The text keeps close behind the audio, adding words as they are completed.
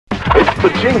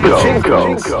Chico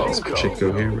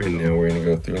here. Right now we're going to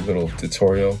go through a little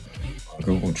tutorial on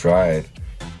Google Drive.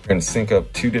 We're going to sync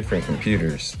up two different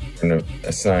computers. We're going to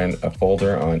assign a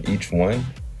folder on each one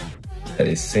that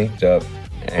is synced up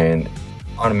and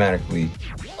automatically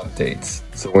updates.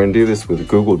 So we're going to do this with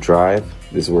Google Drive.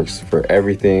 This works for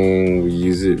everything. We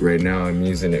use it right now. I'm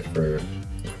using it for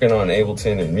working on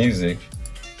Ableton and music.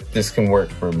 This can work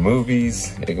for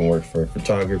movies, it can work for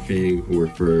photography,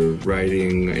 work for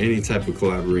writing, any type of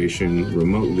collaboration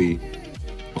remotely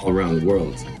all around the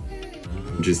world.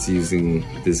 I'm just using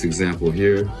this example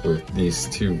here with these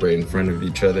two right in front of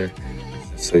each other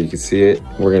so you can see it.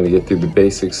 We're going to get through the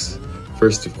basics.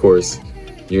 First, of course,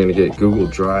 you're going to get Google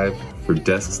Drive for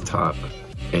desktop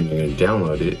and you're going to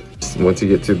download it. Once you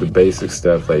get to the basic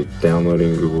stuff like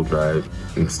downloading Google Drive,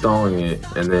 installing it,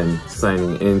 and then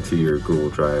signing into your Google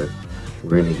Drive,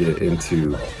 we're going to get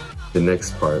into the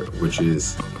next part, which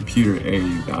is computer A,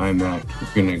 the iMac.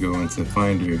 We're going to go into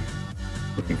Finder.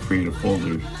 We're going to create a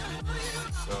folder.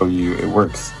 So it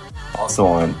works also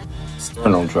on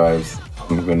external drives.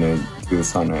 I'm going to do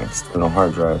this on an external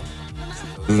hard drive.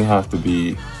 So it doesn't have to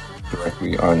be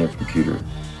directly on your computer.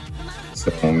 So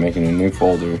I'm making a new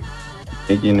folder,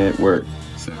 making it work.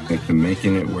 So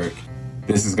making it work.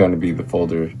 This is going to be the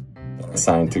folder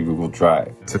assigned to Google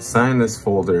Drive. To assign this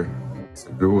folder to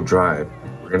Google Drive,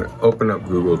 we're going to open up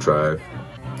Google Drive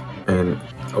and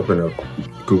open up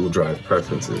Google Drive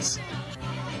Preferences.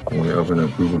 When we open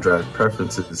up Google Drive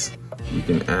Preferences, we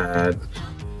can add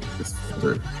this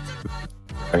folder.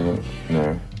 Drag it in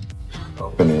there,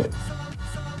 open it,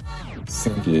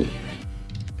 sync it,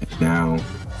 and now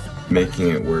making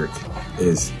it work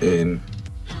is in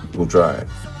Google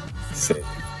Drive. Save.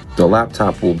 The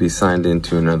laptop will be signed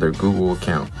into another Google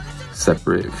account,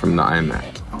 separate from the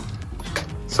iMac.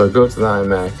 So go to the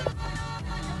iMac,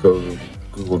 go to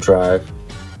Google Drive,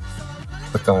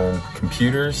 click on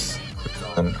Computers,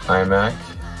 click on iMac,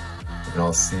 and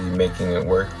I'll see making it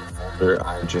work. The folder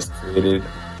I just created,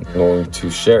 I'm going to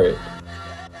share it.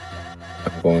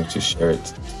 I'm going to share it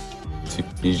to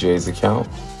DJ's account.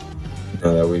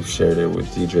 Now that we've shared it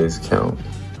with DJ's account.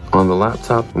 On the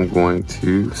laptop, I'm going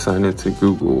to sign into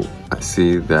Google. I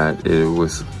see that it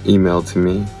was emailed to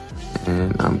me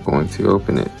and I'm going to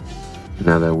open it.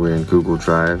 Now that we're in Google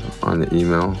Drive on the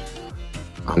email,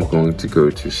 I'm going to go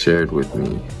to Shared With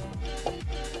Me.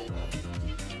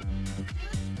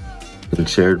 In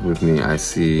Shared With Me, I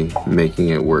see making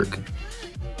it work.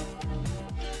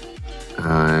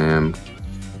 I am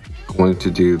going to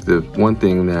do the one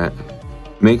thing that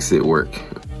makes it work.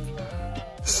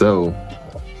 So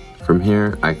from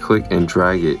here, I click and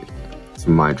drag it to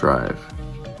my drive.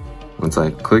 Once I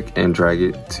click and drag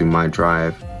it to my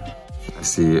drive, I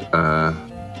see an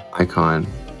icon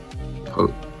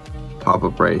pop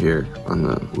up right here on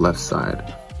the left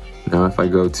side. Now if I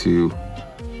go to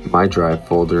my drive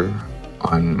folder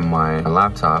on my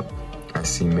laptop, I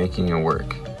see making it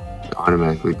work. It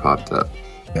automatically popped up.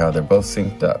 Now they're both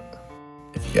synced up.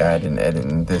 If you add and edit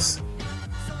in this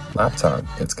laptop,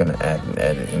 it's going to add and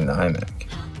edit in the iMac.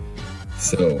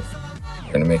 So you're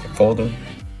going to make a folder,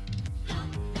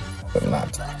 open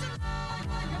laptop.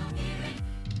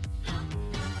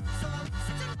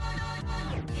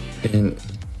 In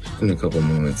a couple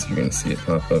moments, you're going to see it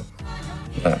pop up,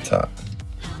 laptop.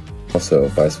 Also,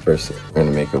 vice versa, we're going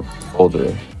to make a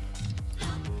folder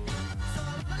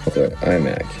for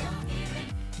iMac.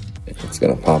 It's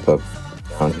going to pop up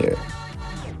down here.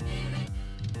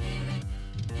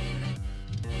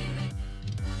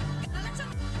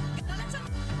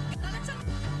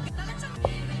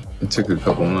 It took a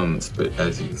couple moments, but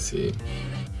as you can see,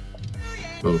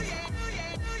 both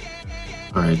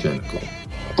are identical.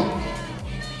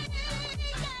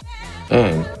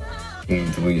 And when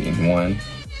you delete in one,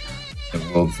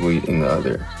 it will delete in the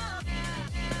other.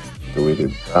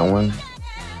 Deleted that one.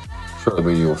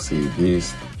 Shortly you will see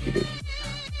these deleted.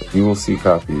 But you will see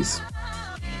copies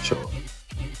show up.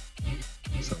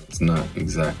 So it's not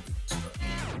exact.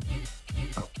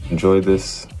 Enjoy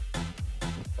this.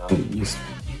 Found it useful.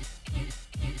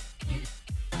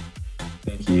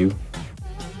 Thank you.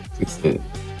 Please hit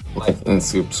like and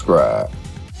subscribe.